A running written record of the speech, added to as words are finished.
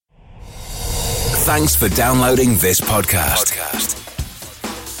Thanks for downloading this podcast.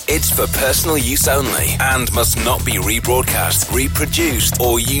 It's for personal use only and must not be rebroadcast, reproduced,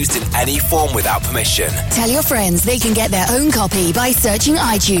 or used in any form without permission. Tell your friends they can get their own copy by searching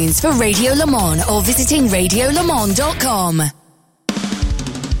iTunes for Radio Le Mans or visiting radiolemans.com.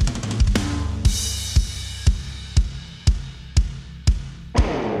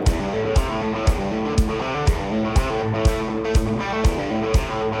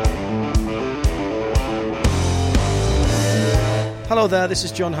 Hello there, this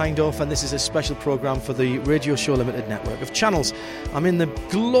is John Hindorf and this is a special programme for the Radio Show Limited network of channels. I'm in the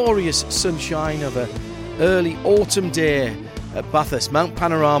glorious sunshine of an early autumn day at Bathurst, Mount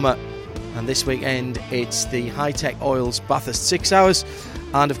Panorama, and this weekend it's the High-Tech Oils Bathurst 6 Hours,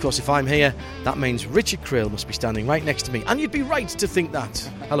 and of course if I'm here that means Richard Crail must be standing right next to me, and you'd be right to think that.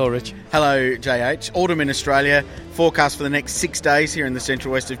 Hello Rich. Hello JH. Autumn in Australia, forecast for the next 6 days here in the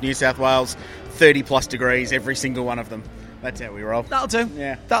central west of New South Wales, 30 plus degrees every single one of them. That's how we roll. That'll do.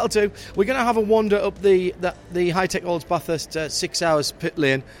 Yeah. That'll do. We're going to have a wander up the High-Tech Oils Bathurst 6 hours pit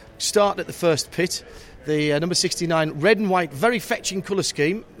lane. Start at the first pit. The number 69, red and white, very fetching colour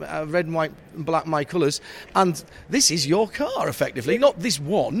scheme. Red and white and black, my colours. And this is your car, effectively. Not this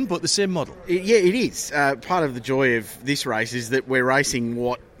one, but the same model. Yeah, it is. Part of the joy of this race is that we're racing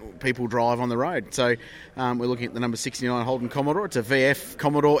what people drive on the road. So we're looking at the number 69 Holden Commodore. It's a VF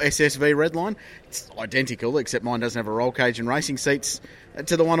Commodore SSV Redline. It's identical, except mine doesn't have a roll cage and racing seats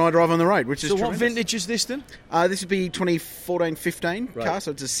to the one I drive on the road, which is tremendous. So what vintage is this then? This would be 2014-15 car,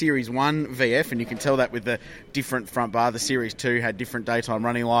 so it's a Series 1 VF, and you can tell that with the different front bar. The Series 2 had different daytime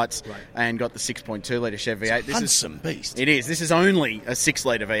running lights and got the 6.2 litre Chevy V8. This handsome beast. It is. This is only a 6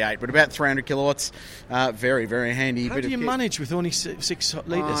 litre V8, but about 300 kilowatts. Very, very handy. How do you manage with only 6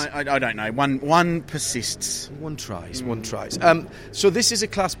 litres? I don't know. One persists. One tries. So this is a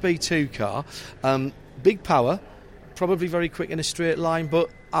Class B2 car. Big power. Probably very quick in a straight line, but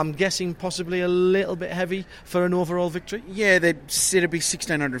I'm guessing possibly a little bit heavy for an overall victory. Yeah, they'd said it'd be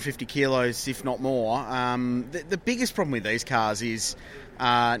 1,650 kilos, if not more. The biggest problem with these cars is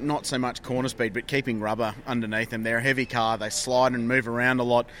not so much corner speed, but keeping rubber underneath them. They're a heavy car, they slide and move around a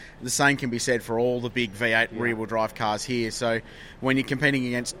lot. The same can be said for all the big V8 rear-wheel drive cars here. So when you're competing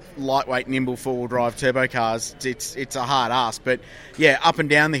against lightweight, nimble, four-wheel drive turbo cars, it's a hard ask. But yeah, up and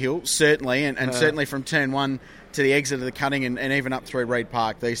down the hill, certainly, and certainly from turn one to the exit of the cutting and even up through Reed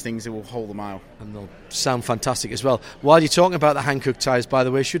Park, these things will haul the mail. And they'll sound fantastic as well. While you're talking about the Hankook tyres, by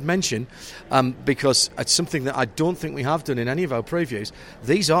the way, I should mention, because it's something that I don't think we have done in any of our previews,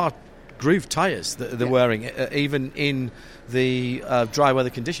 these are grooved tyres that they're wearing, even in the dry weather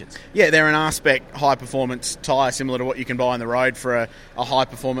conditions. Yeah, they're an R-Spec high-performance tyre, similar to what you can buy on the road for a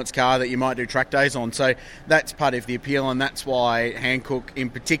high-performance car that you might do track days on. So that's part of the appeal, and that's why Hankook, in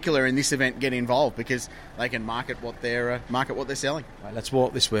particular, in this event, get involved, because they can market what they're selling. Right, let's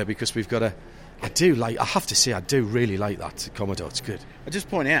walk this way, because we've got I have to say, I do really like that Commodore. It's good. I just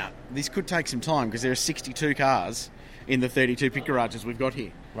point out, this could take some time, because there are 62 cars in the 32 pit garages we've got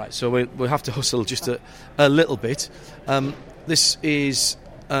here. Right, so we'll have to hustle just a little bit. This is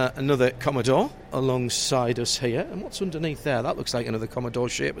another Commodore alongside us here. And what's underneath there? That looks like another Commodore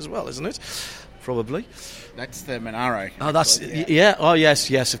shape as well, isn't it? Probably. That's the Monaro. Oh, that's yeah. Oh,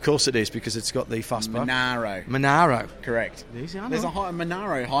 yes, of course it is, because it's got the fastback. Monaro. Correct. There's a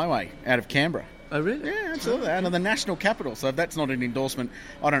Monaro highway out of Canberra. Oh, really? Yeah, absolutely. Out of the national capital. So if that's not an endorsement,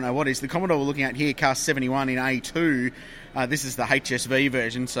 I don't know what is. The Commodore we're looking at here, car 71 in A2. This is the HSV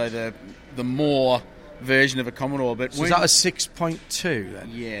version, so the more version of a Commodore. But so is that a 6.2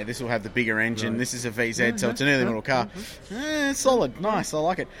 then? Yeah, this will have the bigger engine. Right. This is a VZ, so it's an early model car. Solid, nice, I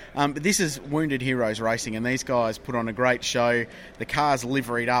like it. But this is Wounded Heroes Racing, and these guys put on a great show. The car's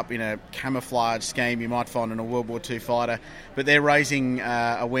liveried up in a camouflage scheme you might find in a World War II fighter, but they're raising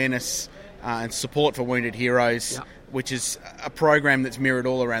awareness and support for Wounded Heroes, which is a program that's mirrored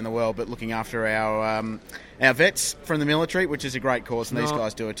all around the world, but looking after our vets from the military, which is a great cause, and these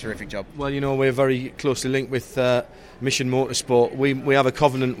guys do a terrific job. Well, we're very closely linked with Mission Motorsport. We have a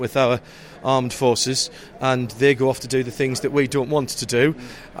covenant with our armed forces, and they go off to do the things that we don't want to do,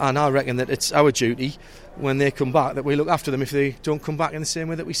 and I reckon that it's our duty when they come back that we look after them if they don't come back in the same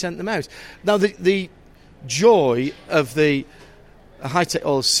way that we sent them out. Now, the joy of the High-Tech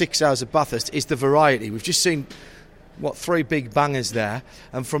Oils 6 hours at Bathurst is the variety. We've just seen 3 big bangers there,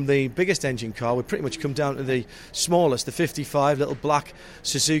 and from the biggest engine car we pretty much come down to the smallest, the 55 little black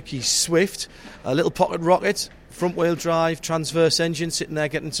Suzuki Swift, a little pocket rocket, front wheel drive, transverse engine, sitting there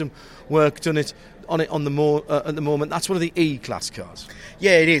getting some work done at the moment. That's one of the E-class cars.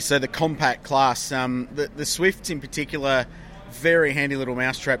 Yeah, it is. So the compact class, the Swifts in particular, very handy little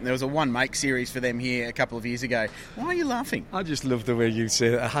mousetrap. And there was a one make series for them here a couple of years ago. Why are you laughing? I just love the way you say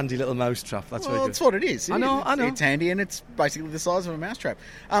it, a handy little mousetrap. That's very good. That's what it is. I know. It's handy, and it's basically the size of a mousetrap.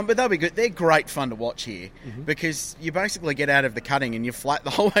 But they'll be good. They're great fun to watch here because you basically get out of the cutting and you're flat the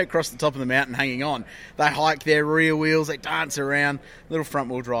whole way across the top of the mountain hanging on. They hike their rear wheels, they dance around, little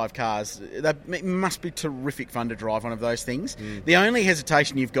front-wheel drive cars. It must be terrific fun to drive one of those things. The only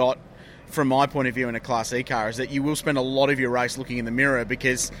hesitation you've got, from my point of view, in a Class E car is that you will spend a lot of your race looking in the mirror,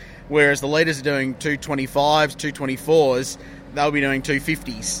 because whereas the leaders are doing 225s, 224s, they'll be doing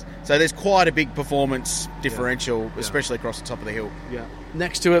 250s. So there's quite a big performance differential, especially across the top of the hill. Yeah.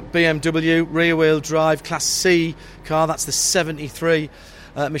 Next to it, BMW rear-wheel drive Class C car. That's the 73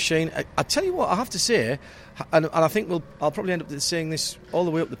 machine. I tell you what, I have to say, and I think I'll probably end up saying this all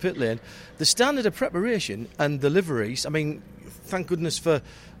the way up the pit lane, the standard of preparation and the liveries, I mean, thank goodness for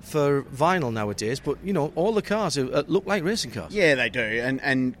vinyl nowadays, but all the cars look like racing cars. Yeah, they do,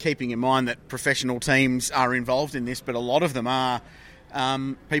 and keeping in mind that professional teams are involved in this, but a lot of them are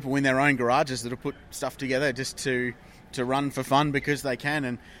people in their own garages that have put stuff together just to run for fun because they can,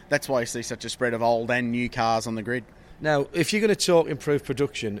 and that's why you see such a spread of old and new cars on the grid. Now, if you're going to talk improved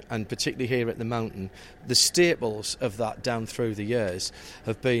production, and particularly here at the Mountain, the staples of that down through the years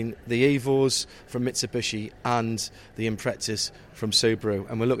have been the Evos from Mitsubishi and the Impretas from Subaru.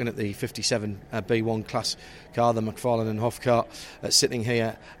 And we're looking at the 57 B1 class car, the McFarlane and Hoff car, sitting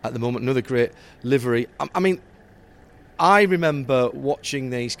here at the moment. Another great livery. I mean, I remember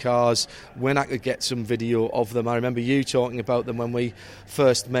watching these cars when I could get some video of them. I remember you talking about them when we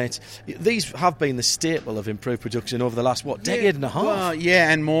first met. These have been the staple of improved production over the last, decade and a half? Well,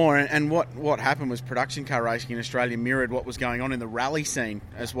 yeah, and more. And what happened was production car racing in Australia mirrored what was going on in the rally scene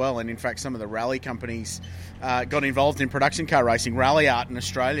as well. And in fact, some of the rally companies got involved in production car racing. Rally Art in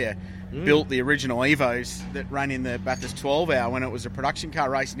Australia built the original Evos that ran in the Bathurst 12 Hour when it was a production car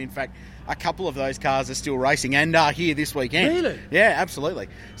race. And in fact, a couple of those cars are still racing and are here this weekend. Really? Yeah, absolutely.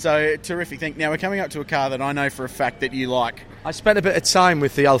 So, terrific thing. Now, we're coming up to a car that I know for a fact that you like. I spent a bit of time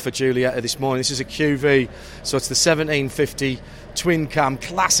with the Alfa Giulietta this morning. This is a QV, so it's the 1750 twin cam,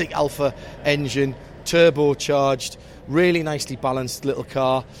 classic Alfa engine, turbocharged, really nicely balanced little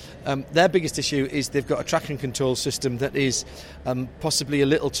car. Their biggest issue is they've got a traction control system that is possibly a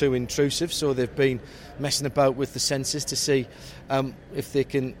little too intrusive, so they've been messing about with the sensors to see if they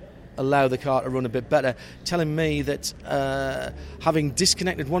can allow the car to run a bit better, telling me that having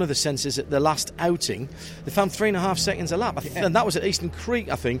disconnected one of the sensors at the last outing, they found 3.5 seconds a lap, and that was at Eastern Creek,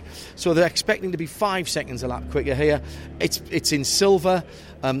 I think, so they're expecting to be 5 seconds a lap quicker here. It's in silver,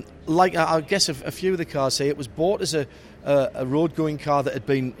 like I guess a few of the cars here. It was bought as a road-going car that had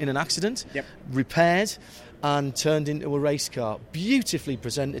been in an accident, repaired, and turned into a race car. Beautifully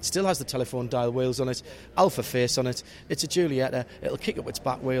presented. It still has the telephone dial wheels on it, Alfa face on it. It's a Giulietta. It'll kick up its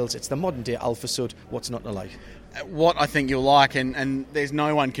back wheels. It's the modern day Alfa Sud. What's not to like? What I think you'll like, and there's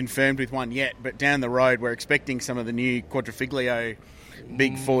no one confirmed with one yet, but down the road we're expecting some of the new Quadrifoglio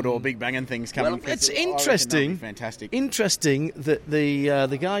big four-door, big banging things coming. Well, it's interesting. Fantastic. Interesting that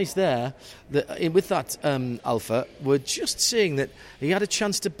the guys there with that Alfa were just saying that he had a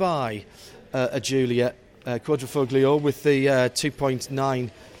chance to buy a Giulietta Quadrifoglio with the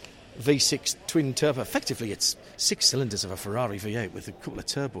 2.9 V6 twin turbo. Effectively, it's 6 cylinders of a Ferrari V8 with a couple of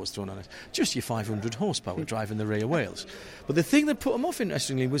turbos thrown on it. Just your 500 horsepower driving the rear wheels. But the thing that put them off,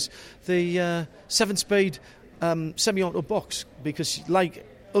 interestingly, was the 7-speed semi-auto box, because like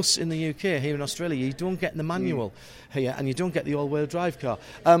us in the UK, here in Australia, you don't get the manual here, and you don't get the all-wheel drive car.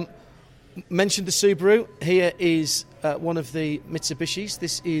 Mentioned the Subaru. Here is one of the Mitsubishis.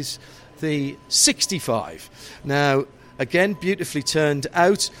 This is the 65. Now, again, beautifully turned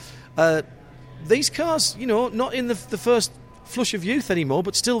out. These cars, not in the first flush of youth anymore,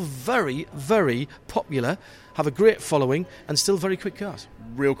 but still very, very popular, have a great following, and still very quick cars.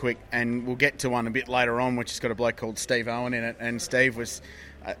 Real quick, and we'll get to one a bit later on, which has got a bloke called Steve Owen in it, and Steve was,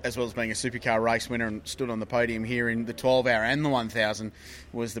 as well as being a supercar race winner and stood on the podium here in the 12 Hour and the 1000,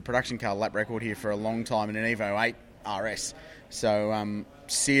 was the production car lap record here for a long time in an Evo 8 RS. So,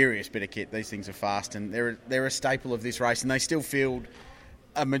 serious bit of kit. These things are fast, and they're a staple of this race, and they still field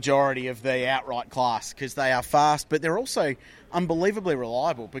a majority of the outright class because they are fast, but they're also unbelievably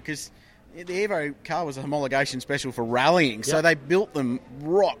reliable, because the Evo car was a homologation special for rallying, so they built them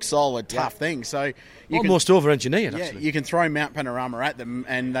rock solid, tough things. So you almost over-engineered, actually. Yeah, you can throw Mount Panorama at them,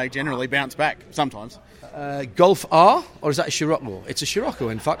 and they generally bounce back sometimes. Golf R, or is that a Scirocco? It's a Scirocco,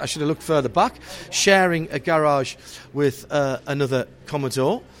 in fact. I should have looked further back. Sharing a garage with another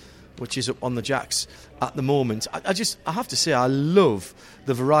Commodore, which is up on the jacks at the moment. I have to say, I love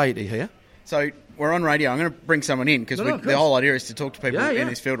the variety here. So we're on radio. I'm going to bring someone in because the whole idea is to talk to people in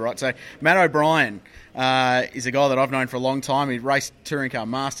this field, right? So Matt O'Brien is a guy that I've known for a long time. He raced touring car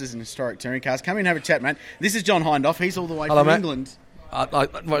masters and historic touring cars. Come in and have a chat, Matt. This is John Hindhoff. He's all the way from England.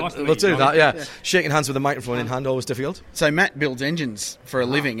 We'll do that, yeah. Shaking hands with a microphone in hand, always difficult. So Matt builds engines for a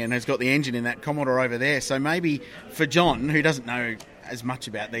living and has got the engine in that Commodore over there. So maybe for John, who doesn't know as much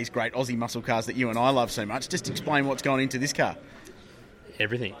about these great Aussie muscle cars that you and I love so much, just explain what's gone into this car.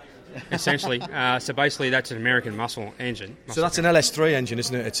 Everything, essentially. So basically that's an American muscle engine. So that's an LS3 engine,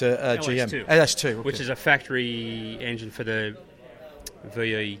 isn't it? It's a GM. LS2. Okay. Which is a factory engine for the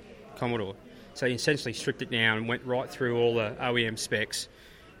VE Commodore. So he essentially stripped it down and went right through all the OEM specs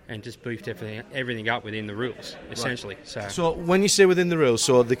and just beefed everything up within the rules, essentially. Right. So when you say within the rules,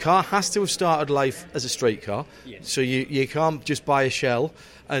 so the car has to have started life as a street car. Yes. So you can't just buy a shell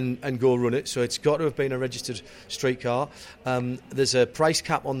and go run it. So it's got to have been a registered street car. There's a price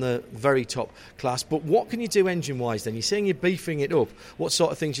cap on the very top class. But what can you do engine-wise then? You're saying you're beefing it up. What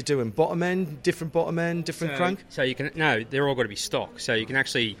sort of things you doing? Bottom end, different crank? So you can... No, they're all got to be stock. So you can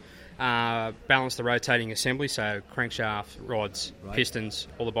actually... balance the rotating assembly, so crankshaft, rods, pistons,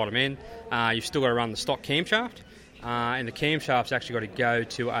 all the bottom end. You've still got to run the stock camshaft, and the camshaft's actually got to go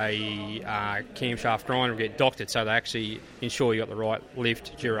to a camshaft grinder and get doctored, so they actually ensure you got the right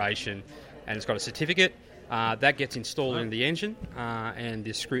lift, duration, and it's got a certificate. That gets installed in the engine, and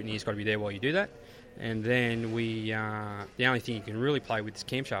the scrutiny has got to be there while you do that. And then the only thing you can really play with is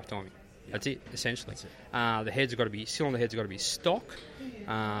camshaft timing. That's it, essentially. The heads have got to be cylinder heads have got to be stock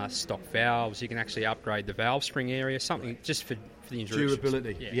valves. You can actually upgrade the valve spring area, something just for the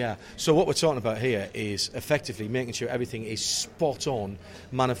durability. Yeah. So what we're talking about here is effectively making sure everything is spot on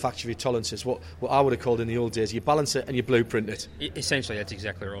manufacturer tolerances. What I would have called in the old days, you balance it and you blueprint it. Essentially, that's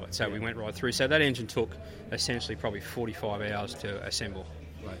exactly right. So we went right through. So that engine took essentially probably 45 hours to assemble.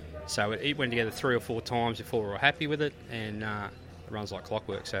 Right. So it went together 3 or 4 times before we were happy with it, and runs like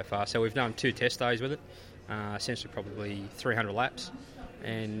clockwork so far. So we've done 2 test days with it, essentially probably 300 laps,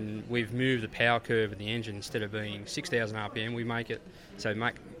 and we've moved the power curve of the engine. Instead of being 6,000 RPM, we make it so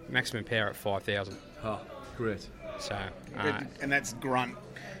maximum power at 5,000. Oh, great. So and that's grunt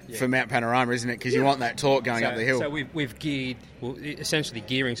for Mount Panorama, isn't it? Because you want that torque going up the hill. So we've geared, essentially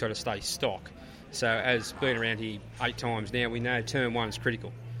gearing sort of stays stock. So as being around here 8 times now, we know turn 1 is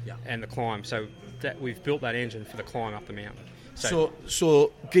critical, and the climb. So that we've built that engine for the climb up the mountain. So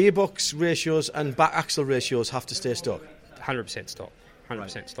gearbox ratios and back axle ratios have to stay stock? 100% stock.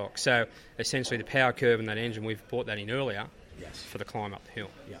 100% stock. So essentially the power curve in that engine, we've brought that in earlier for the climb up the hill.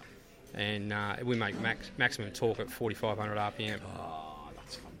 Yeah. And we make maximum torque at 4,500 RPM. Oh,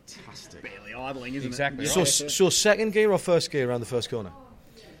 that's fantastic. Barely idling, isn't it? Exactly. So second gear or first gear around the first corner?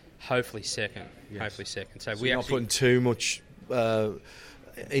 Hopefully second. Yes. Hopefully second. So we're not putting too much...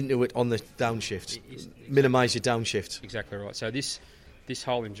 into it on the downshift. Minimise your downshift. Exactly right. So this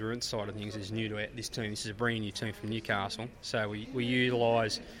whole endurance side of things is new to this team. This is a brand new team from Newcastle. So we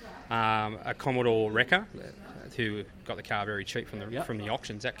utilise a Commodore wrecker who got the car very cheap from the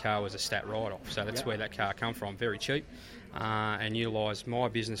auctions. That car was a stat write-off, so that's where that car come from, very cheap. And utilise my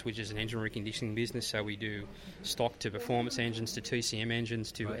business, which is an engine reconditioning business. So we do stock to performance engines to TCM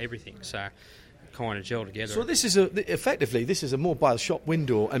engines to everything. So kind of gel together. So this is a mobile shop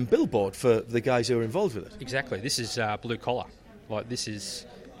window and billboard for the guys who are involved with it. Exactly. This is blue collar. Like this is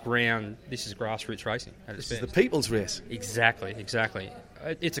grassroots racing. This is the people's race. Exactly.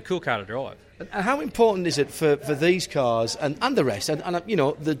 It's a cool car to drive. And how important is it for these cars and the rest? And you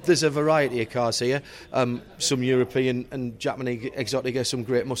know, there's a variety of cars here. Some European and Japanese exotic, some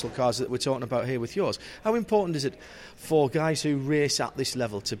great muscle cars that we're talking about here with yours. How important is it for guys who race at this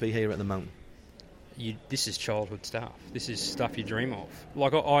level to be here at the mountain? This is childhood stuff. This is stuff you dream of.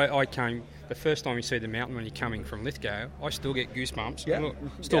 Like I came the first time you see the mountain when you're coming from Lithgow, I still get goosebumps. Yeah. Look,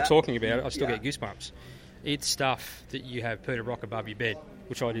 still talking about it, I still get goosebumps. It's stuff that you have Peter Rock above your bed,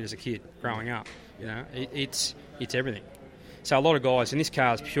 which I did as a kid growing up. You know, it's everything. So a lot of guys, and this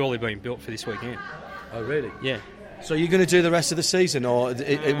car's purely been built for this weekend. Oh, really? Yeah. So you're going to do the rest of the season, or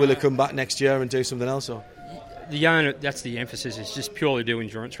will it come back next year and do something else? Or the owner, that's the emphasis, is just purely do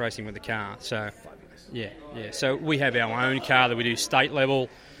endurance racing with the car. So. Yeah. So we have our own car that we do state level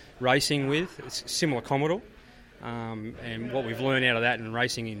racing with. It's similar Commodore, and what we've learned out of that and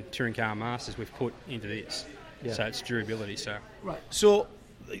racing in touring car masters, we've put into this. Yeah. So it's durability. So right. So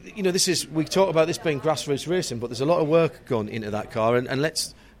you know, we talk about this being grassroots racing, but there's a lot of work gone into that car, and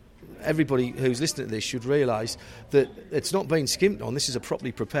everybody who's listening to this should realise that it's not being skimped on. This is a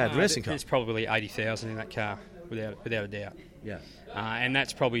properly prepared racing car. There's probably 80,000 in that car, without a doubt. Yeah. And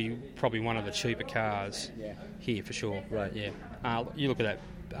that's probably one of the cheaper cars here for sure. Right. Yeah. You look at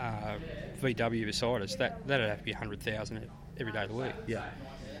VW beside us, that'd have to be 100,000 every day of the week. Yeah.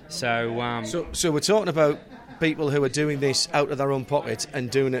 So we're talking about people who are doing this out of their own pocket and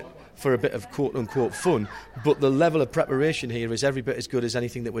doing it for a bit of quote-unquote fun, but the level of preparation here is every bit as good as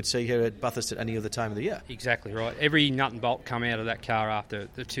anything that we'd see here at Bathurst at any other time of the year. Exactly right. Every nut and bolt come out of that car after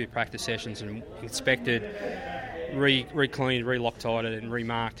the 2 practice sessions and inspected, re-cleaned, re-loctited and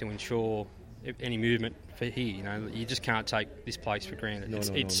remarked to ensure any movement for here. You know, you just can't take this place for granted.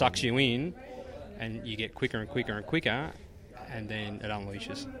 It sucks you in and you get quicker and quicker and quicker, and then it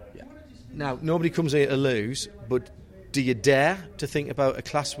unleashes. Yeah. Now, nobody comes here to lose, but do you dare to think about a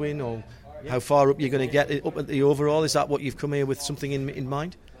class win or how far up you're going to get up at the overall? Is that what you've come here with, something in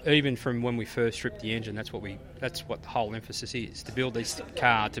mind? Even from when we first stripped the engine, that's what the whole emphasis is, to build this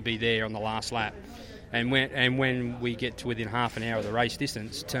car to be there on the last lap. And when we get to within half an hour of the race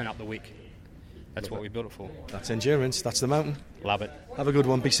distance, turn up the wick. That's what we built it for. That's endurance. That's the mountain. Love it. Have a good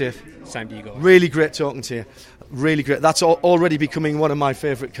one. Be safe. Same to you guys. Really great talking to you. Really great. That's already becoming one of my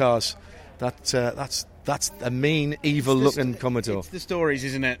favourite cars. That's a mean, evil-looking Commodore. It's the stories,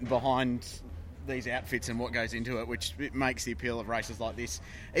 isn't it, behind these outfits and what goes into it, which makes the appeal of races like this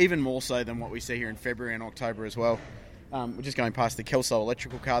even more so than what we see here in February and October as well. We're just going past the Craillsy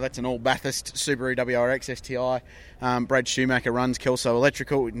electrical car. That's an all-Bathurst Subaru WRX STI. Brad Schumacher runs Craillsy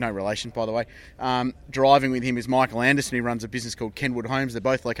Electrical. No relation, by the way. Driving with him is Michael Anderson, who runs a business called Kenwood Homes. They're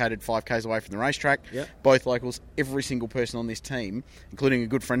both located 5k's away from the racetrack. Yep. Both locals. Every single person on this team, including a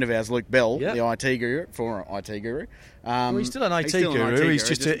good friend of ours, Luke Bell, yep. the IT guru, former IT guru. Well, he's still an IT guru.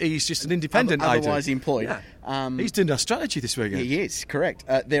 He's just an independent otherwise IT. employed. Yeah. He's doing our strategy this weekend. He is, correct.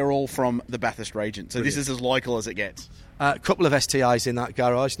 They're all from the Bathurst region, so Brilliant. This is as local as it gets. A couple of STIs in that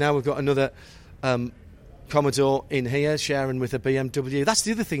garage. Now we've got another Commodore in here sharing with a BMW. That's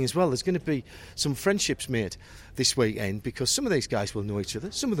the other thing as well. There's going to be some friendships made this weekend because some of these guys will know each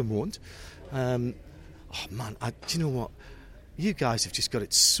other. Some of them won't. Do you know what? You guys have just got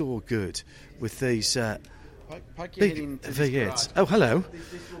it so good with these big V8s. Oh, hello.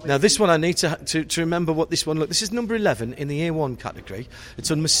 Now, this one I need to remember what this one looks. This is number 11 in the A1 category. It's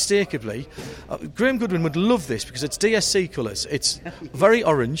unmistakably... Graham Goodwin would love this because it's DSC colours. It's very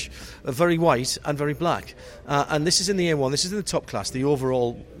orange, very white and very black. And this is in the A1. This is in the top class. The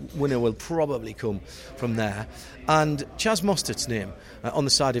overall winner will probably come from there. And Chaz Mostert's name on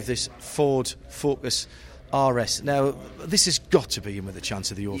the side of this Ford Focus RS. Now, this has got to be in with a chance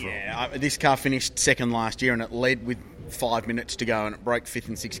of the overall. Yeah, this car finished second last year and it led with 5 minutes to go and it broke 5th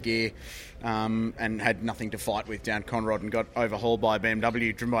and 6th gear and had nothing to fight with down Conrod and got overhauled by a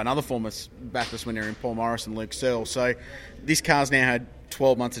BMW driven by another former Bathurst winner in Paul Morris and Luke Searle. So this car's now had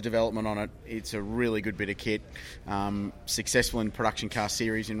 12 months of development on it. It's a really good bit of kit. Successful in production car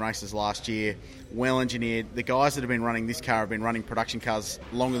series in races last year. Well engineered. The guys that have been running this car have been running production cars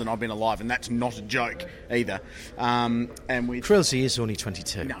longer than I've been alive, and that's not a joke either. Craillsy is only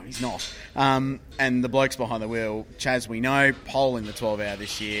 22. No, he's not. And the blokes behind the wheel, Chaz, we know, pole in the 12 hour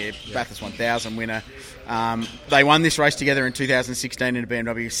this year, Bathurst 1000 winner. They won this race together in 2016 in a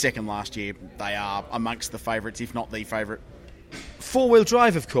BMW, second last year. They are amongst the favourites, if not the favourite. Four-wheel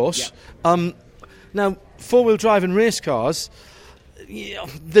drive, of course. Yep. Now, four-wheel drive in race cars,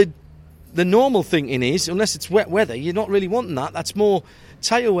 the normal thinking is, unless it's wet weather, you're not really wanting that. That's more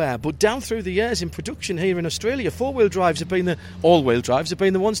tyre wear. But down through the years in production here in Australia, all-wheel drives have been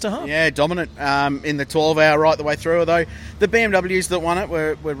the ones to have. Yeah, dominant in the 12-hour right the way through. Although the BMWs that won it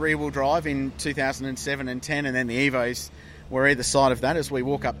were rear-wheel drive in 2007 and 10, and then the Evos were either side of that as we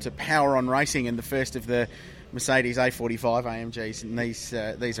walk up to Power On Racing and the first of the Mercedes A45 AMGs, and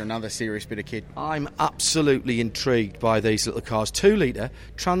these are another serious bit of kit. I'm absolutely intrigued by these little cars. 2 litre,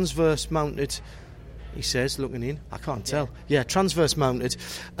 transverse mounted, he says, looking in. I can't tell. Yeah, transverse mounted,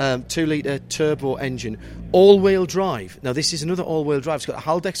 2 litre turbo engine, all-wheel drive. Now, this is another all-wheel drive. It's got a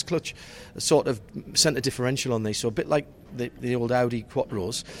Haldex clutch, a sort of centre differential on these, so a bit like the old Audi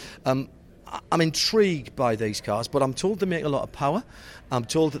Quattros. I'm intrigued by these cars, but I'm told they make a lot of power. I'm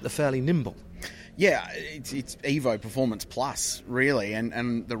told that they're fairly nimble. Yeah, it's Evo Performance Plus, really,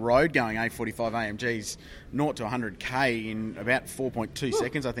 and the road-going A45 AMGs 0 to 100k in about 4.2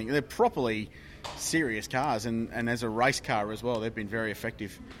 seconds, I think. They're properly serious cars, and as a race car as well, they've been very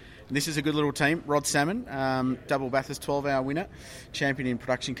effective. And this is a good little team. Rod Salmon, double Bathurst 12-hour winner, champion in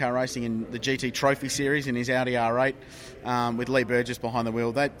production car racing in the GT Trophy Series in his Audi R8, with Lee Burgess behind the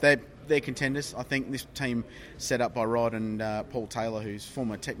wheel. They're they're contenders. I think this team set up by Rod and Paul Taylor, who's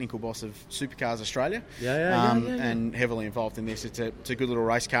former technical boss of Supercars Australia, and heavily involved in this. It's a good little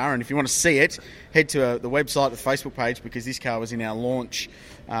race car, and if you want to see it, head to the website, the Facebook page, because this car was in our launch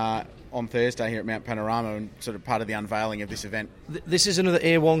on Thursday here at Mount Panorama, and sort of part of the unveiling of this event. This is another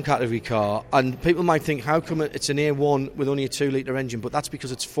A1 category car, and people might think, how come it's an A1 with only a 2-litre engine? But that's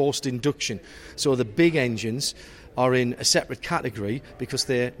because it's forced induction. So the big engines are in a separate category because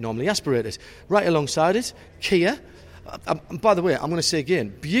they're normally aspirated. Right alongside it, Kia. And by the way, I'm going to say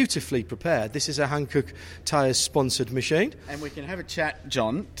again, beautifully prepared. This is a Hankook Tyres sponsored machine. And we can have a chat,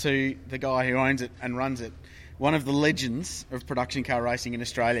 John, to the guy who owns it and runs it. One of the legends of production car racing in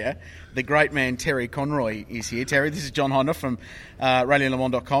Australia, the great man Terry Conroy is here. Terry, this is John Honda from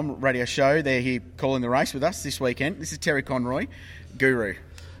RadioLeMans.com radio show. They're here calling the race with us this weekend. This is Terry Conroy, Guru.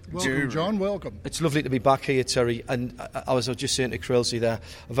 Welcome, John, welcome. It's lovely to be back here, Terry, and I was just saying to Craillsy there,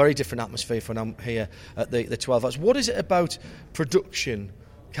 a very different atmosphere when I'm here at the 12 hours. What is it about production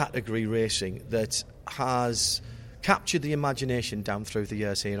category racing that has captured the imagination down through the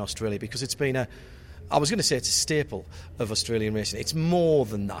years here in Australia? Because it's been I was going to say it's a staple of Australian racing. It's more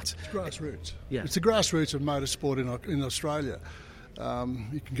than that. It's grassroots. Yeah. It's the grassroots of motorsport in Australia.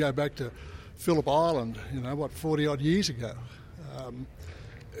 You can go back to Phillip Island, 40-odd years ago.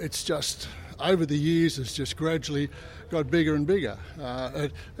 It's just, over the years, it's just gradually got bigger and bigger.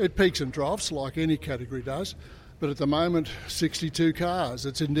 It peaks and troughs like any category does, but at the moment, 62 cars.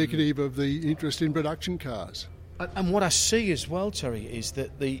 It's indicative of the interest in production cars. And what I see as well, Terry, is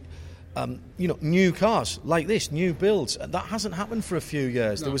that the new cars like this, new builds, that hasn't happened for a few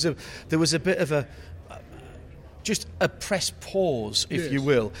years. No. There was a bit of just a press pause, if you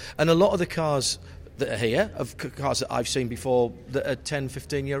will, and a lot of the cars that are here of cars that I've seen before that are 10,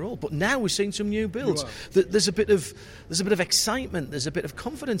 15-year-old. But now we're seeing some new builds. There's a bit of excitement. There's a bit of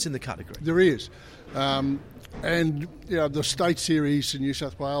confidence in the category. There is, and the state series in New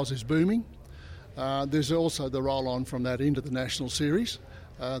South Wales is booming. There's also the roll-on from that into the national series.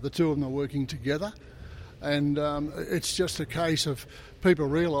 The two of them are working together, and it's just a case of people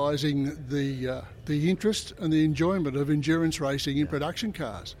realising the interest and the enjoyment of endurance racing in production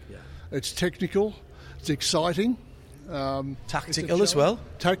cars. Yeah. It's technical, it's exciting. Tactical as well.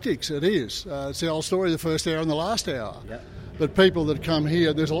 Tactics, it is. It's the old story, the first hour and the last hour. Yeah. But people that come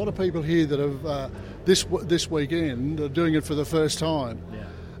here, there's a lot of people here that have this weekend are doing it for the first time. Yeah.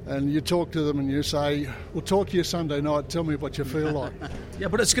 And you talk to them and you say, we'll talk to you Sunday night, tell me what you feel like. Yeah,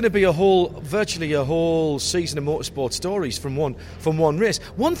 but it's going to be virtually a whole season of motorsport stories from one race.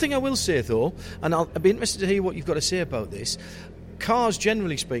 One thing I will say, though, and I'll be interested to hear what you've got to say about this, cars,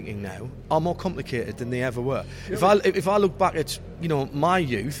 generally speaking, now are more complicated than they ever were. Yeah. If I look back at my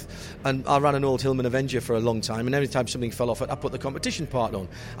youth, and I ran an old Hillman Avenger for a long time, and every time something fell off it, I put the competition part on.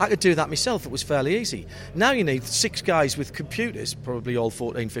 I could do that myself. It was fairly easy. Now you need 6 guys with computers, probably all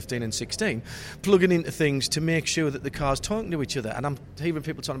 14, 15 and 16, plugging into things to make sure that the car's talking to each other. And I'm hearing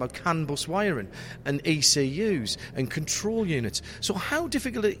people talking about CAN bus wiring and ECUs and control units. So how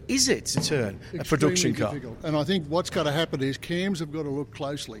difficult is it to turn a production car? Difficult. And I think what's got to happen is CAMs have got to look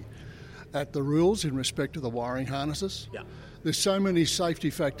closely at the rules in respect to the wiring harnesses. Yeah. There's so many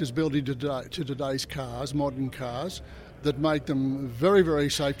safety factors built into today's cars, modern cars, that make them very, very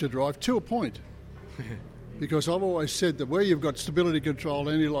safe to drive to a point. Because I've always said that where you've got stability control,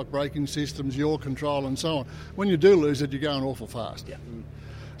 anti-lock braking systems, yaw control and so on, when you do lose it, you're going awful fast. Yeah.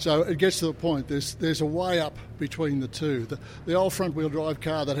 So it gets to the point, there's a way up between the two. The old front-wheel drive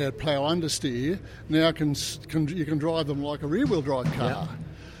car that had plough understeer, now you can drive them like a rear-wheel drive car. Yeah.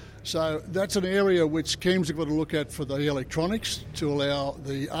 So that's an area which CAMs have got to look at for the electronics to allow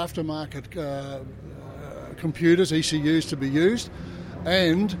the aftermarket computers, ECUs, to be used,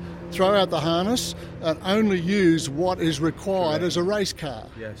 and throw out the harness and only use what is required as a race car.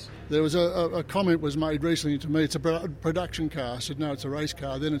 Yes. There was a comment was made recently to me, it's a production car. I said, no, it's a race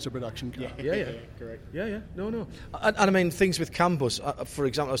car, then it's a production car. Yeah. Correct. Yeah. No. And I mean, things with CAN bus, for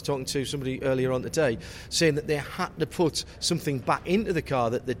example, I was talking to somebody earlier on today saying that they had to put something back into the car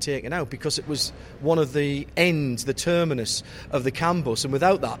that they'd taken out because it was one of the ends, the terminus of the CAN bus, and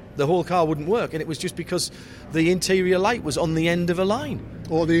without that, the whole car wouldn't work. And it was just because the interior light was on the end of a line.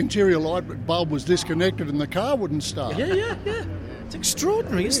 Or the interior light bulb was disconnected and the car wouldn't start. Yeah. It's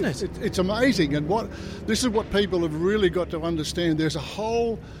extraordinary, isn't it? It's amazing. And this is what people have really got to understand. There's a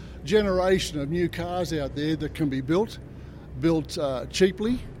whole generation of new cars out there that can be built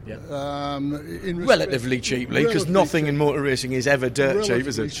cheaply. Yeah. Relatively cheaply, because nothing in motor racing is ever dirt cheap,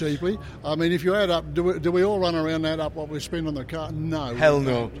 is it? Cheaply. I mean, if you add up, do we all run around add up what we spend on the car? No. Hell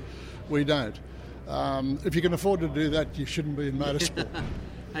no. We don't. If you can afford to do that, you shouldn't be in motorsport.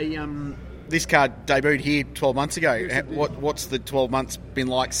 Hey, this car debuted here 12 months ago. Yes, What's the 12 months been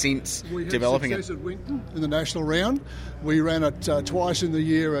like since developing it? We had success at Winton in the national round. We ran it twice in the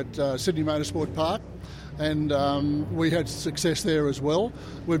year at Sydney Motorsport Park, and we had success there as well.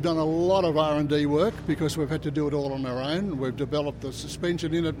 We've done a lot of R&D work because we've had to do it all on our own. We've developed the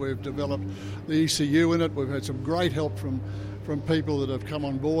suspension in it, we've developed the ECU in it, we've had some great help from people that have come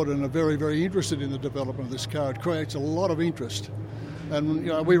on board and are very, very interested in the development of this car. It creates a lot of interest.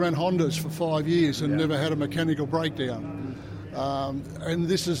 And we ran Hondas for 5 years and never had a mechanical breakdown. And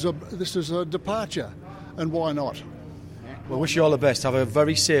this is a departure, and why not? Well, wish you all the best. Have a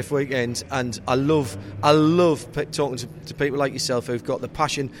very safe weekend, and I love talking to people like yourself who've got the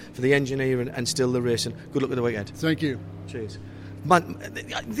passion for the engineering and still the racing. Good luck with the weekend. Thank you. Cheers. Man,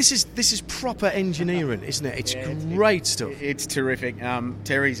 this is proper engineering, isn't it? It's great stuff. It's terrific.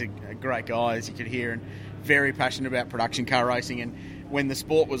 Terry's a great guy, as you could hear, and very passionate about production car racing. And when the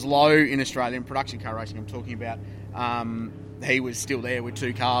sport was low in Australian production car racing, I'm talking about, he was still there with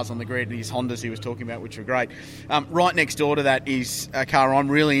 2 cars on the grid, and his Hondas he was talking about, which were great. Right next door to that is a car I'm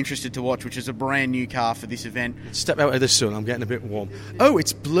really interested to watch, which is a brand new car for this event. Step out of the sun, I'm getting a bit warm. Oh,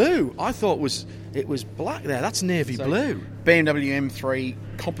 it's blue. I thought it was black there. That's navy blue. BMW M3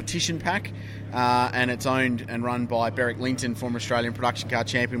 competition pack, and it's owned and run by Beric Linton, former Australian production car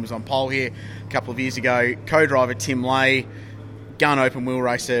champion, was on pole here a couple of years ago. Co-driver Tim Lay, gun open wheel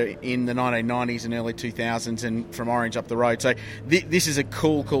racer in the 1990s and early 2000s, and from Orange up the road. So this is a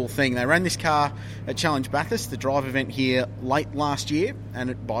cool thing. They ran this car at Challenge Bathurst, the drive event here, late last year,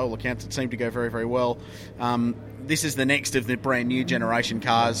 and by all accounts it seemed to go very, very well. This is the next of the brand new generation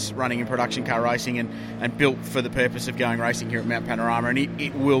cars running in production car racing and built for the purpose of going racing here at Mount Panorama, and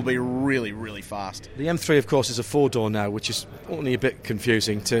it will be really, really fast. The M3, of course, is a 4-door now, which is only a bit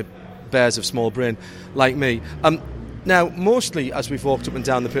confusing to bears of small brain like me. Now, mostly, as we've walked up and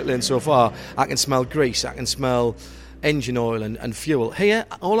down the pit lane so far, I can smell grease, I can smell engine oil and fuel. Here,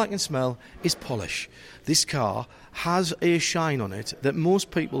 all I can smell is polish. This car has a shine on it that most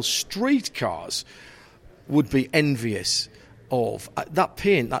people's street cars would be envious of. That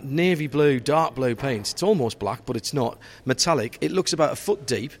paint, that navy blue, dark blue paint, it's almost black, but it's not. Metallic. It looks about a foot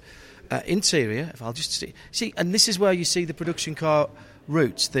deep. Interior, if I'll just see, and this is where you see the production car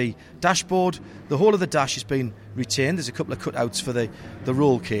roots. The dashboard, the whole of the dash has been retained. There's a couple of cutouts for the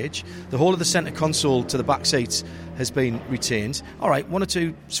roll cage. The whole of the centre console to the back seats has been retained. All right, 1 or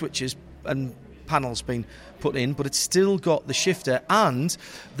 2 switches and panels been put in, but it's still got the shifter and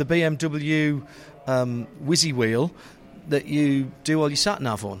the BMW whizzy wheel that you do all your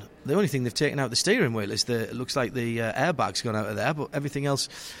sat-nav on. The only thing they've taken out the steering wheel is it looks like the airbag's gone out of there, but everything else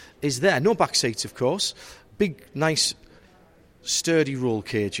is there. No back seats, of course. Big, nice, sturdy roll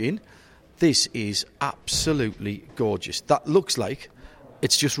cage in. This is absolutely gorgeous. That looks like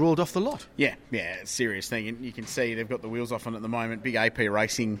it's just rolled off the lot. Yeah, serious thing. And you can see they've got the wheels off on at the moment. Big AP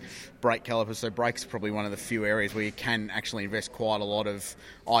Racing brake calipers. So brakes are probably one of the few areas where you can actually invest quite a lot of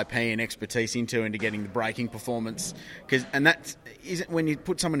IP and expertise into getting the braking performance. And that isn't when you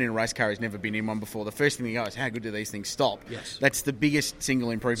put someone in a race car who's never been in one before. The first thing they go is, how good do these things stop? Yes, that's the biggest single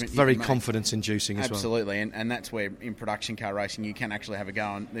improvement. It's very confidence-inducing as well. Absolutely, and that's where in production car racing you can actually have a go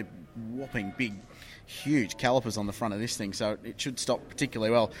on. They're whopping big, huge calipers on the front of this thing, so it should stop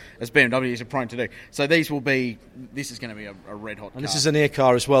particularly well, as BMWs are prone to do. So this is going to be a red hot car. And this is an A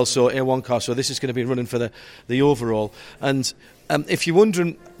car as well, so A1 car, so this is going to be running for the overall. And if you're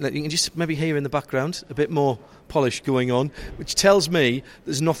wondering, you can just maybe hear in the background a bit more polish going on, which tells me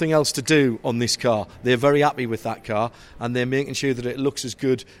there's nothing else to do on this car. They're very happy with that car, and they're making sure that it looks as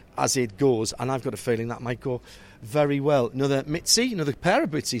good as it goes, and I've got a feeling that might go very well. Another pair of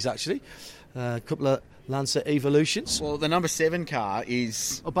Mitzies actually, a couple of Lancer Evolutions. Well, the number 7 car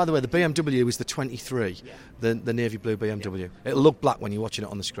is... Oh, by the way, the BMW is the 23, the navy blue BMW. Yeah. It'll look black when you're watching it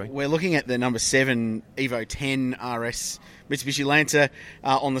on the screen. We're looking at the number 7 Evo 10 RS Mitsubishi Lancer.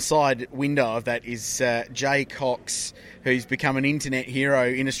 On the side window of that is Jay Cox, who's become an internet hero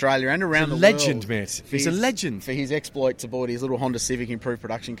in Australia and around the world. Legend, mate. He's a legend. For his exploits aboard his little Honda Civic improved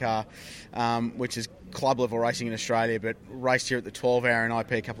production car, which is club-level racing in Australia, but raced here at the 12-hour in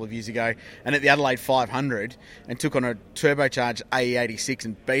IP a couple of years ago, and at the Adelaide 500, and took on a turbocharged AE86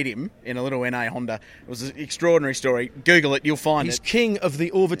 and beat him in a little NA Honda. It was an extraordinary story. Google it, you'll find it. He's king of the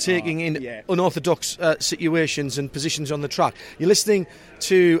overtaking in unorthodox situations and positions on the track. You're listening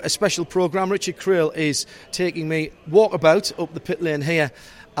to a special programme. Richard Crail is taking me walkabout up the pit lane here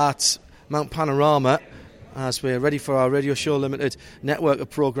at Mount Panorama, as we're ready for our Radio Show Limited network of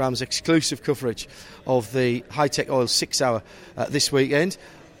programmes, exclusive coverage of the High-Tech Oil 6 Hour this weekend.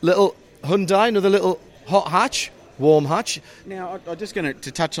 Little Hyundai, another little hot hatch. warm hatch. Now, I'm just going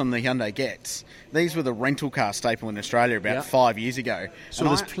to touch on the Hyundai Getz. These were the rental car staple in Australia about 5 years ago. So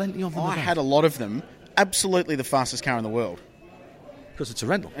there's plenty of them. I had a lot of them. Absolutely the fastest car in the world. Because it's a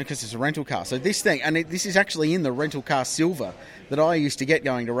rental. Because it's a rental car. So this thing, and this is actually in the rental car silver that I used to get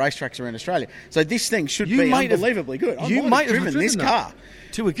going to racetracks around Australia. So this thing should be unbelievably good. You might have driven this car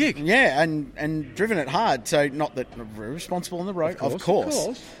to a gig. Yeah, and driven it hard. So not that we're responsible on the road, of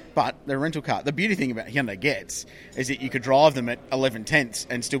course. But they're a rental car. The beauty thing about Hyundai Getz is that you could drive them at 11 tenths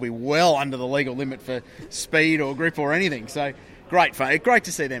and still be well under the legal limit for speed or grip or anything. So great fun. Great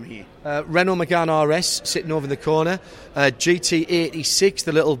to see them here. Renault Megane RS sitting over in the corner. GT86,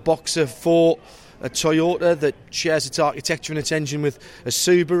 the little boxer for a Toyota that shares its architecture and its engine with a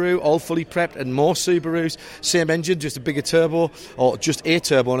Subaru, all fully prepped, and more Subarus. Same engine, just a bigger turbo, or just a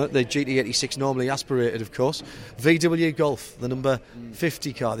turbo on it. The GT86 normally aspirated, of course. VW Golf, the number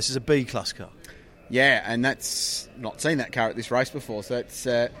 50 car. This is a B-class car. Yeah, and that's not seen that car at this race before, so that's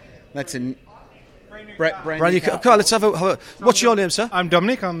a brand new car. Okay, let's have a what's your name, sir? I'm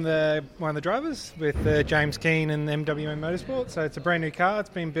Dominic. I'm one of the drivers with James Keane and MWM Motorsport. So it's a brand new car. It's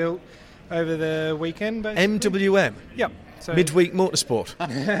been built over the weekend, basically. MWM? Yep. So Midweek Motorsport.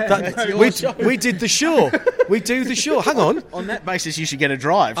 We did the show. We do the show. Hang on. On that basis, you should get a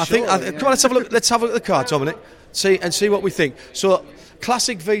drive. Come on, let's have a look. Let's have a look at the car, Dominic. See what we think. So,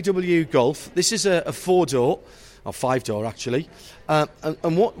 classic VW Golf. This is a 4-door, or 5-door actually. And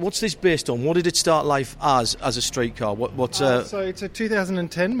what's this based on? What did it start life as a street car? So it's a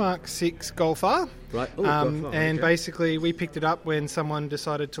 2010 Mark 6 Golf R. Right. Basically we picked it up when someone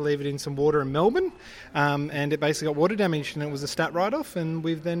decided to leave it in some water in Melbourne, and it basically got water damaged, and it was a stat write-off, and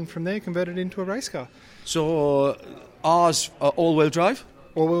we've then from there converted it into a race car. So ours are all-wheel drive?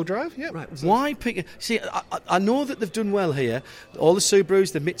 All-wheel drive, yeah. Right. Why pick? See, I know that they've done well here. All the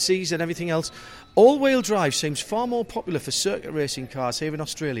Subarus, the Mitsubishis, and everything else. All-wheel drive seems far more popular for circuit racing cars here in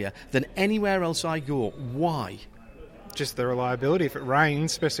Australia than anywhere else I go. Why? Just the reliability. If it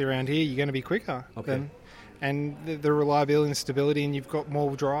rains, especially around here, you're going to be quicker. Okay. And the reliability and stability, and you've got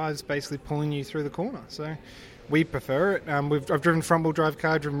more drives basically pulling you through the corner. So we prefer it. I've driven front-wheel drive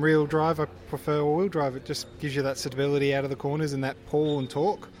car, driven rear-wheel drive. I prefer all-wheel drive. It just gives you that stability out of the corners and that pull and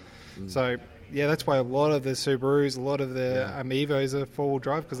torque. So, yeah, that's why a lot of the Subarus, a lot of the Evos are four-wheel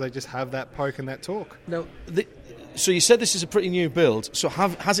drive, because they just have that poke and that torque. Now, so you said this is a pretty new build. So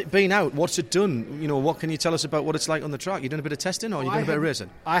has it been out? What's it done? You know, what can you tell us about what it's like on the track? You done a bit of testing, or you done a bit of racing?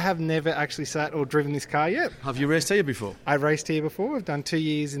 I have never actually sat or driven this car yet. Have you raced here before? I've raced here before. I've done 2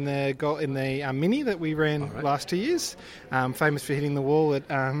 years in the Mini that we ran last 2 years. Famous for hitting the wall at.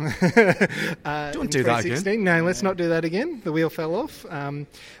 Don't do that again. No, let's not do that again. The wheel fell off.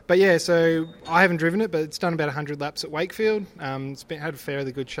 But yeah, so I haven't driven it, but it's done about 100 laps at Wakefield. It's had a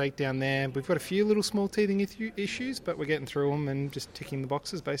fairly good shakedown there. We've got a few little small teething issues, but we're getting through them and just ticking the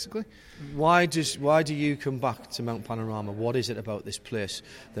boxes, basically. Why do you come back to Mount Panorama? What is it about this place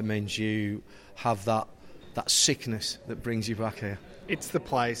that means you have that sickness that brings you back here? It's the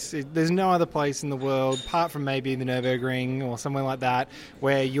place. There's no other place in the world, apart from maybe the Nürburgring or somewhere like that,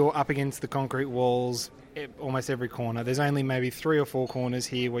 where you're up against the concrete walls almost every corner. There's only maybe 3 or 4 corners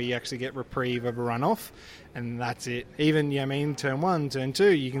here where you actually get reprieve of a runoff, and that's it. Even, turn 1, turn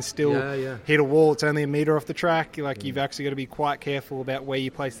 2, you can still hit a wall. It's only a metre off the track. You've actually got to be quite careful about where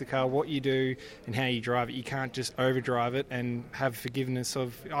you place the car, what you do, and how you drive it. You can't just overdrive it and have forgiveness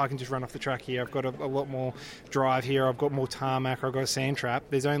of, I can just run off the track here. I've got a lot more drive here. I've got more tarmac. I've got a sand trap.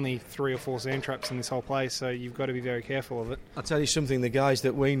 There's only 3 or 4 sand traps in this whole place, so you've got to be very careful of it. I'll tell you something, the guys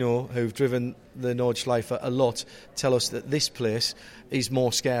that we know who've driven the Nordschleife a lot tell us that this place is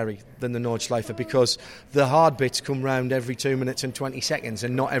more scary than the Nordschleife, because the hard bits come round every 2 minutes and 20 seconds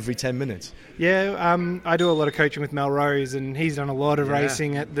and not every 10 minutes. Yeah, I do a lot of coaching with Melrose, and he's done a lot of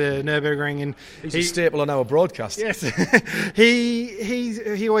racing at the Nürburgring, and he's a staple on our broadcast. Yes,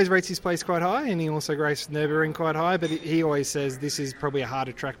 he always rates his place quite high, and he also races Nürburgring quite high, but he always says this is probably a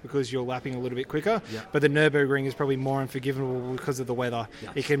harder track because you're lapping a little bit quicker, but the Nürburgring is probably more unforgivable because of the weather.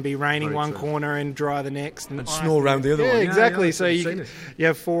 It can be raining one corner and dry the next, and snow around the other one. Exactly. So you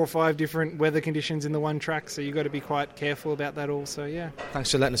have 4 or 5 different weather conditions in the one track, so you've got to be quite careful about that also.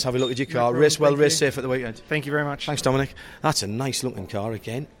 Thanks for letting us have a look at your car. Race well, race safe at the weekend. Thank you very much. Thanks, Dominic. That's a nice looking car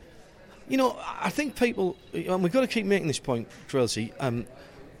again. I think people, and we've got to keep making this point, Craillsy.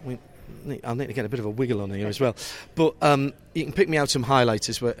 I'll need to get a bit of a wiggle on here as well, but you can pick me out some highlights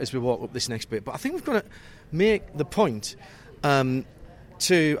as we walk up this next bit. But I think we've got to make the point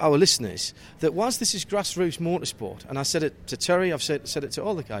to our listeners that whilst this is grassroots motorsport, and I said it to Terry, I've said it to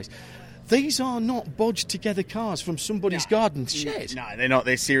all the guys, these are not bodged together cars from somebody's garden shed. No, they're not.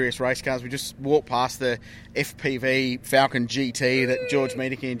 They're serious race cars. We just walked past the FPV Falcon GT that George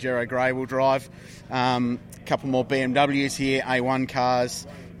Medicki and Gero Gray will drive. A couple more BMWs here, A1 cars,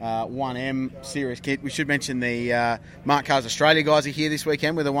 1M serious kit. We should mention the Mark Cars Australia guys are here this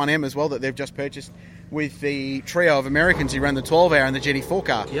weekend with a 1M as well that they've just purchased with the trio of Americans who ran the 12 hour and the GT4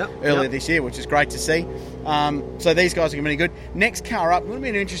 car earlier this year, which is great to see. So these guys are going to be good. Next car up, going to be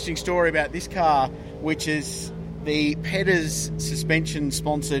an interesting story about this car, which is the Petters suspension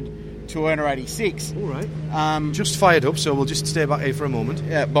sponsored 286. All right. Just fired up, so we'll just stay back here for a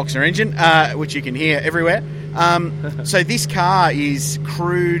moment. Boxer engine, which you can hear everywhere. So this car is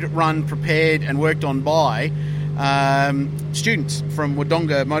crewed, run, prepared and worked on by students from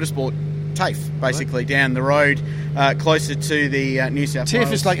Wodonga Motorsport TAFE, basically, down the road, closer to the New South Wales.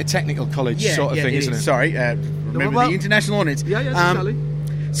 TAFE is like a technical college sort of thing, isn't it? Sorry, remember the international ordinance. Exactly.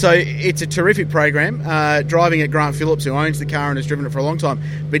 So it's a terrific program. Driving it, Grant Phillips, who owns the car and has driven it for a long time.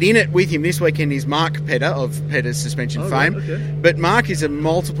 But in it with him this weekend is Mark Petter of Petter's Suspension fame. Right, okay. But Mark is a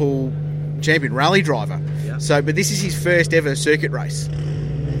multiple champion rally driver. Yeah. But this is his first ever circuit race.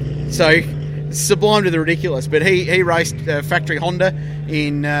 So sublime to the ridiculous. But he raced factory Honda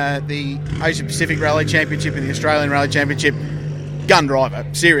in the Asia Pacific Rally Championship and the Australian Rally Championship. Gun driver,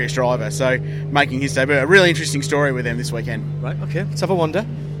 serious driver, so making his debut. A really interesting story with them this weekend. Right, okay, let's have a wander.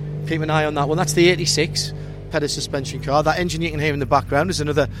 Keep an eye on that one. That's the 86 Petter suspension car. That engine you can hear in the background is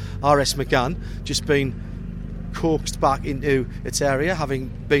another RS McGann, just been coaxed back into its area, having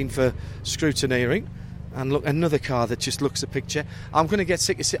been for scrutineering. And look, another car that just looks a picture. I'm not going to get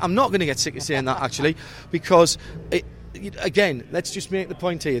sick of saying that, actually, because again, let's just make the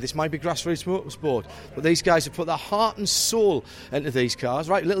point here. This might be grassroots motorsport, but these guys have put their heart and soul into these cars.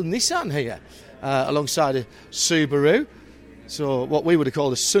 Right, little Nissan here, alongside a Subaru. So what we would have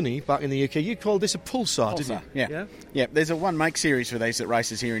called a Sunny back in the UK, you called this a Pulsar, didn't you? Yeah. There's a one-make series for these that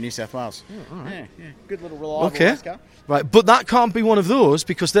races here in New South Wales. Oh, all right. Yeah. Good little reliable race car. Right, but that can't be one of those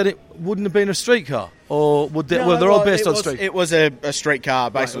because then it wouldn't have been a street car, or would they? Well, they're all based on street. It was a street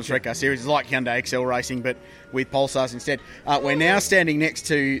car based on street car series. It's like Hyundai XL Racing, but with Pulsars instead. We're now standing next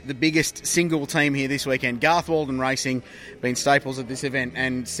to the biggest single team here this weekend, Garth Walden Racing, been staples at this event,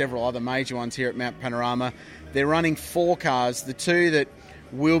 and several other major ones here at Mount Panorama. They're running 4 cars. The 2 that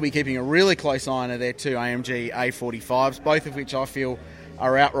we'll be keeping a really close eye on are their 2 AMG A45s, both of which I feel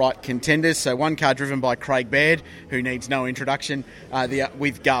are outright contenders. So one car driven by Craig Baird, who needs no introduction,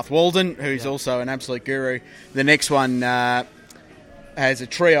 with Garth Walden, who's also an absolute guru. The next one has a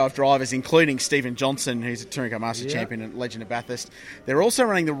trio of drivers, including Stephen Johnson, who's a Touring Car Master Champion and Legend of Bathurst. They're also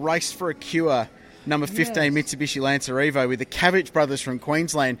running the Race for a Cure number 15 Mitsubishi Lancer Evo with the Cabbage brothers from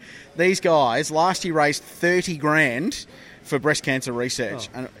Queensland. These guys last year raised $30,000 for breast cancer research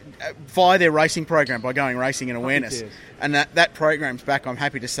and via their racing program, by going racing and awareness. And that program's back, I'm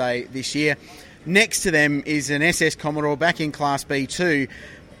happy to say, this year. Next to them is an SS Commodore back in Class B2.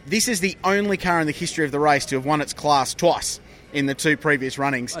 This is the only car in the history of the race to have won its class twice in the 2 previous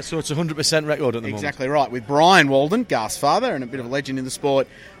runnings. So it's a 100% record at the moment. Exactly right, with Brian Walden, Garth's father, and a bit of a legend in the sport,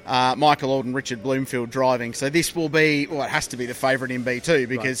 Michael Alden, Richard Bloomfield driving. So this will be, it has to be the favourite in B2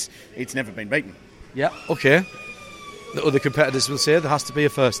 because it's never been beaten. Yeah, okay. The other competitors will say there has to be a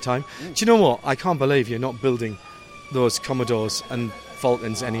first time. Do you know what? I can't believe you're not building those Commodores and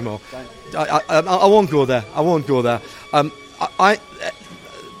Falcons anymore. I won't go there.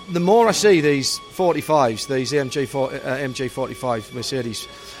 The more I see these 45s, these MG45 Mercedes,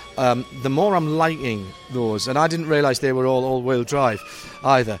 the more I'm liking those. And I didn't realise they were all-wheel drive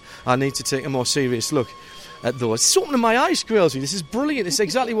either. I need to take a more serious look at those. It's opening my eyes, Craillsy. This is brilliant. It's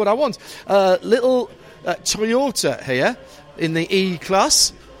exactly what I want. Little Toyota here in the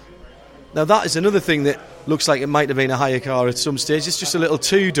E-Class. Now that is another thing that looks like it might have been a hire car at some stage. It's just a little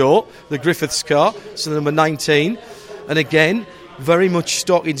 2-door, the Griffiths car, so number 19. And again, very much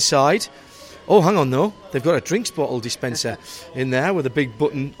stock inside. Oh, hang on though, they've got a drinks bottle dispenser in there with a big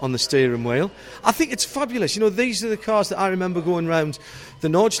button on the steering wheel. I think it's fabulous. You know, these are the cars that I remember going round the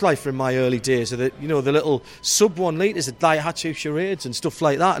Nordschleifer in my early days, or the little sub 1 litres of Daihatsu Charades and stuff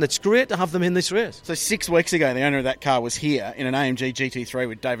like that, and it's great to have them in this race. So 6 weeks ago, the owner of that car was here in an AMG GT3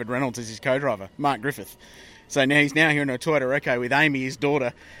 with David Reynolds as his co-driver, Mark Griffith. So now he's here in a Toyota Recco with Amy, his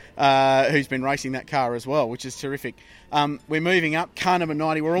daughter, who's been racing that car as well, which is terrific. We're moving up. Car number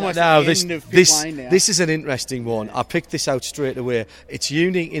 90. We're almost at the end of pit lane now. This is an interesting one. I picked this out straight away. It's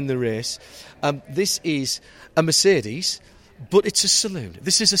unique in the race. This is a Mercedes, But it's a saloon.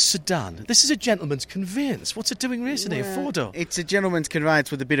 This is a sedan. This is a gentleman's conveyance. What's it doing racing here? Four-door. It's a gentleman's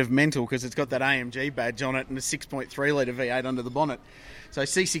conveyance with a bit of mental because it's got that AMG badge on it and a 6.3 litre V8 under the bonnet. So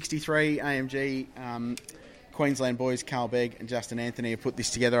C63 AMG, Queensland boys Carl Begg and Justin Anthony have put this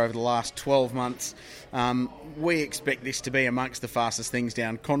together over the last 12 months. We expect this to be amongst the fastest things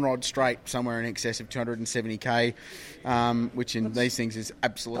down Conrod Straight, somewhere in excess of 270k, which in these things is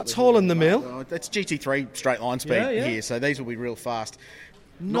absolutely... That's hauling the mill. That's GT3 straight line speed here, so these will be real fast.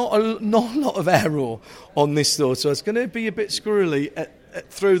 Not a lot of aero on this, though, so it's going to be a bit squirrely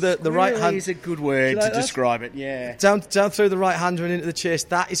through the right hand. Is a good word to describe it, yeah. Down through the right hander and into the chase.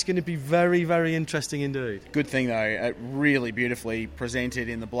 That is going to be very, very interesting indeed. Good thing though, really beautifully presented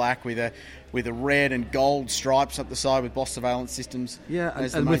in the black with a red and gold stripes up the side with Boss Surveillance Systems. Yeah,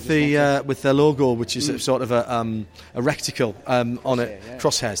 and with their logo, which is sort of a reticle on it. Yeah.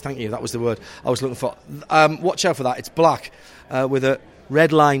 Crosshairs. Thank you. That was the word I was looking for. Watch out for that. It's black with a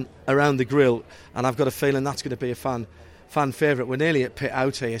red line around the grille, and I've got a feeling that's going to be a fan favourite. We're nearly at pit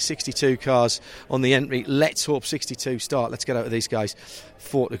out here. 62 cars on the entry. Let's hope 62 start. Let's get out of these guys'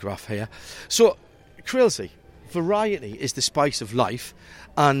 photograph here. So, Craillsy, variety is the spice of life,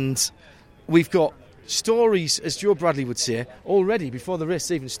 and we've got stories, as Joe Bradley would say, already before the race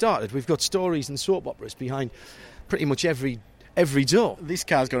even started. We've got stories and soap operas behind pretty much every door. This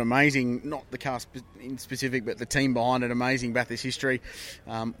car's got amazing, not the car in specific, but the team behind it, amazing Bathurst history.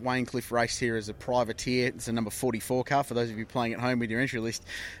 Wayne Cliff raced here as a privateer. It's a number 44 car, for those of you playing at home with your entry list.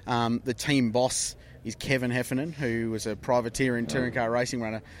 The team boss is Kevin Heffernan, who was a privateer in touring car racing,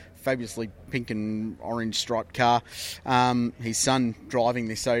 ran a fabulously pink and orange striped car. His son driving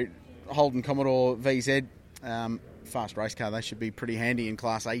this, so Holden Commodore VZ, fast race car. They should be pretty handy in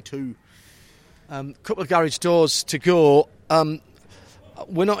Class A2. Couple of garage doors to go.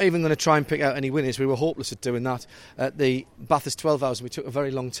 We're not even going to try and pick out any winners. We were hopeless at doing that at the Bathurst 12 Hours. We took a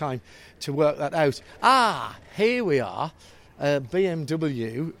very long time to work that out. Here we are.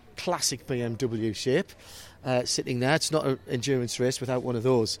 BMW, classic BMW shape, sitting there. It's not an endurance race without one of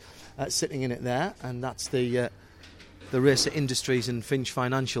those sitting in it there. And that's the Racer Industries and Finch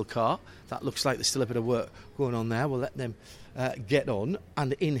Financial car. That looks like there's still a bit of work going on there. We'll let them get on.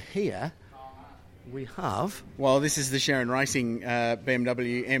 And in here we have... Well, this is the Sharon Racing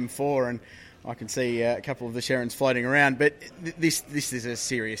BMW M4, and I can see a couple of the Sharons floating around, but this is a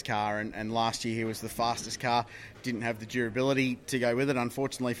serious car, and last year he was the fastest car. Didn't have the durability to go with it,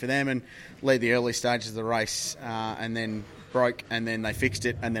 unfortunately for them, and led the early stages of the race, and then broke, and then they fixed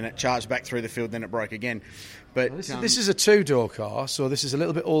it, and then it charged back through the field, then it broke again. But this is a two-door car, so this is a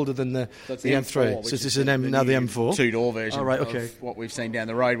little bit older than the M3. So this is now the M4 two-door version. Oh, right, okay. Of what we've seen down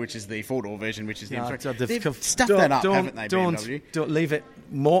the road, which is the four-door version, which is the M3. They've stuffed that up, haven't they, BMW? Don't leave it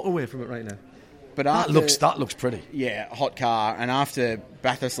more away from it right now. But that looks pretty. Yeah, hot car. And after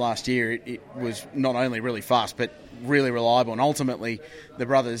Bathurst last year, it was not only really fast, but really reliable. And ultimately, the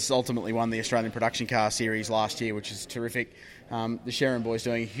brothers won the Australian Production Car Series last year, which is terrific. The Sharon boys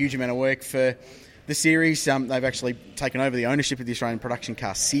doing a huge amount of work for the series. They've actually taken over the ownership of the Australian Production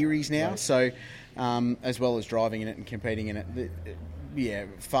Car Series now, right. So as well as driving in it and competing in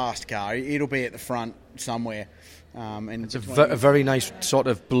it. Fast car. It'll be at the front somewhere. And it's a very nice sort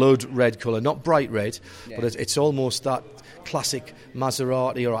of blood red colour, not bright red, but it's almost that classic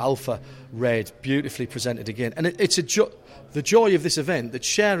Maserati or Alfa red, beautifully presented again. And it's the joy of this event that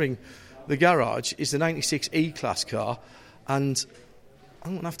sharing the garage is the 96 E-Class car, and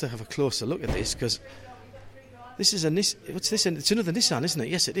I'm going to have a closer look at this because this is what's this? It's another Nissan, isn't it?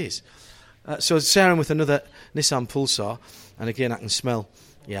 Yes, it is. So it's sharing with another Nissan Pulsar, and again I can smell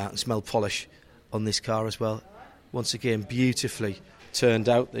polish on this car as well. Once again, beautifully turned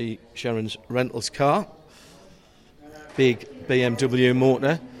out, the Sharon's Rentals car. Big BMW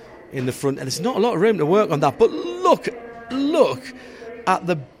motor in the front, and there's not a lot of room to work on that, but look at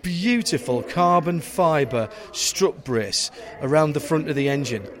the beautiful carbon fibre strut brace around the front of the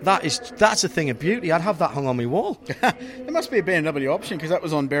engine. That's a thing of beauty. I'd have that hung on my wall. There must be a BMW option, because that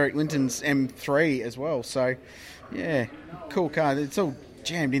was on Berwick Linton's M3 as well. So, yeah, cool car. It's all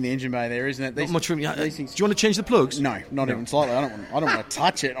jammed in the engine bay there, isn't it? Not much room. Do you want to change the plugs? No, not even slightly. I don't want to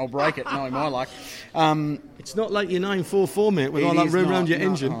touch it. I'll break it, knowing my luck. It's not like your 944, mate, with all that room around your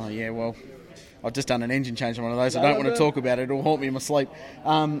engine. Oh, yeah, well, I've just done an engine change on one of those. I don't want to talk about it. It'll haunt me in my sleep.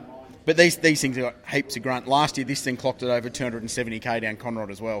 But these things have got heaps of grunt. Last year, this thing clocked it over 270k down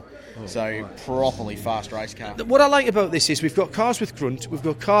Conrod as well. Properly fast race car. What I like about this is we've got cars with grunt, we've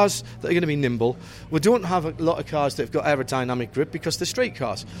got cars that are going to be nimble. We don't have a lot of cars that have got aerodynamic grip because they're street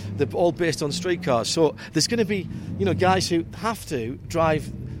cars. They're all based on street cars. So there's going to be, guys who have to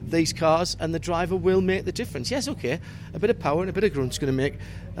drive these cars, and the driver will make the difference. Yes, okay, a bit of power and a bit of grunt's going to make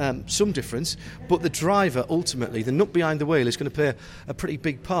some difference, but the driver, ultimately, the nut behind the wheel, is going to play a pretty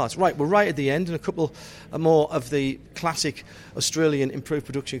big part. Right, we're right at the end, and a couple more of the classic Australian improved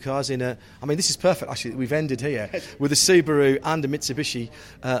production cars in a... I mean, this is perfect, actually, that we've ended here with a Subaru and a Mitsubishi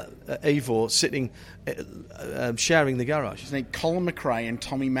Evo sitting, sharing the garage. Just need Colin McRae and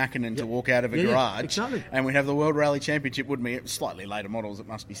Tommy Mackinnon to walk out of a garage, exactly. And we'd have the World Rally Championship, wouldn't we? Slightly later models, it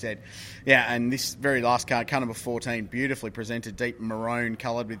must be said. Yeah, and this very last car number 14, beautifully presented, deep maroon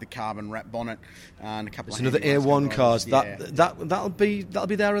coloured with the carbon wrap bonnet, and a couple. It's of another A1 cars. That'll be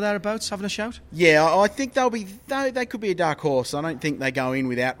there or thereabouts. Having a shout. Yeah, I think they could be a dark horse. I don't think they go in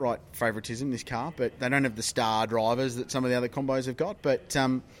with outright favouritism, this car, but they don't have the star drivers that some of the other combos have got. But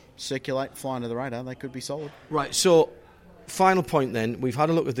circulate, fly under the radar, they could be solid. Right. So, final point then. We've had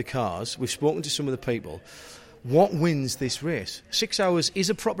a look at the cars. We've spoken to some of the people. What wins this race? 6 hours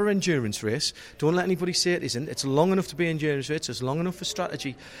is a proper endurance race. Don't let anybody say it isn't. It's long enough to be an endurance race. It's long enough for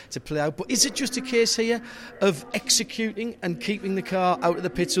strategy to play out. But is it just a case here of executing and keeping the car out of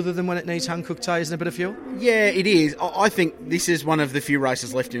the pits other than when it needs Hankook tyres and a bit of fuel? Yeah, it is. I think this is one of the few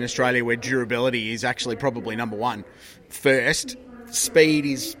races left in Australia where durability is actually probably number one. First, speed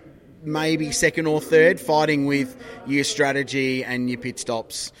is maybe second or third, fighting with your strategy and your pit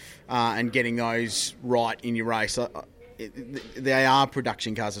stops. And getting those right in your race. They are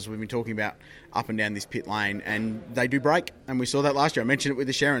production cars, as we've been talking about, up and down this pit lane, and they do break, and we saw that last year. I mentioned it with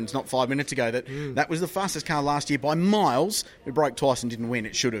the Sherrans not 5 minutes ago, that was the fastest car last year by miles. It broke twice and didn't win.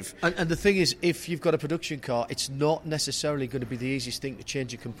 It should have. And the thing is, if you've got a production car, it's not necessarily going to be the easiest thing to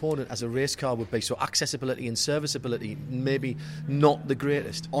change a component as a race car would be, so accessibility and serviceability maybe not the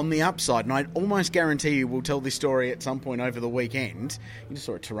greatest. On the upside, and I almost guarantee you we'll tell this story at some point over the weekend. You just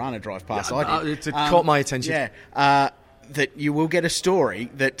saw a Tirana drive past. It caught my attention. Yeah. That you will get a story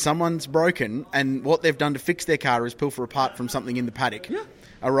that someone's broken and what they've done to fix their car is pilfer apart from something in the paddock,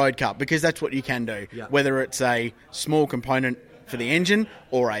 a road car, because that's what you can do. Yeah. Whether it's a small component for the engine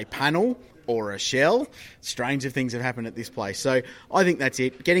or a panel or a shell, strange of things have happened at this place. So I think that's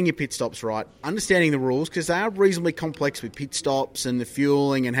it. Getting your pit stops right, understanding the rules, because they are reasonably complex with pit stops and the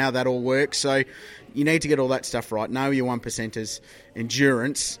fueling and how that all works. So you need to get all that stuff right. Know your 1%ers,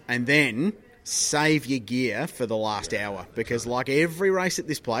 endurance, and then save your gear for the last hour, because like every race at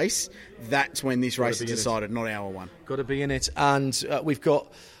this place, that's when this race is decided, not hour one. Got to be in it. And we've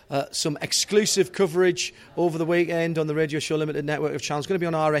got some exclusive coverage over the weekend on the Radio Show Limited network of channels. It's going to be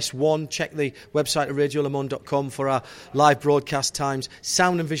on RS1. Check the website at radiolemans.com for our live broadcast times.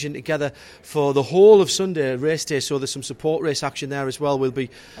 Sound and vision together for the whole of Sunday race day, so there's some support race action there as well. We'll be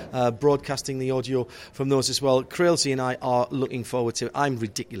broadcasting the audio from those as well. Craillsy and I are looking forward to it. I'm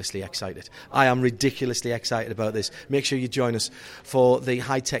ridiculously excited. I am ridiculously excited about this. Make sure you join us for the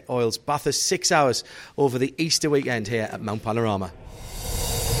High-Tech Oils Bathurst 6 hours over the Easter weekend here at Mount Panorama.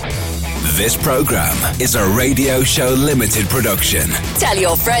 This programme is a Radio Show Limited production. Tell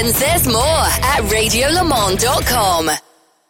your friends there's more at radiolemans.com.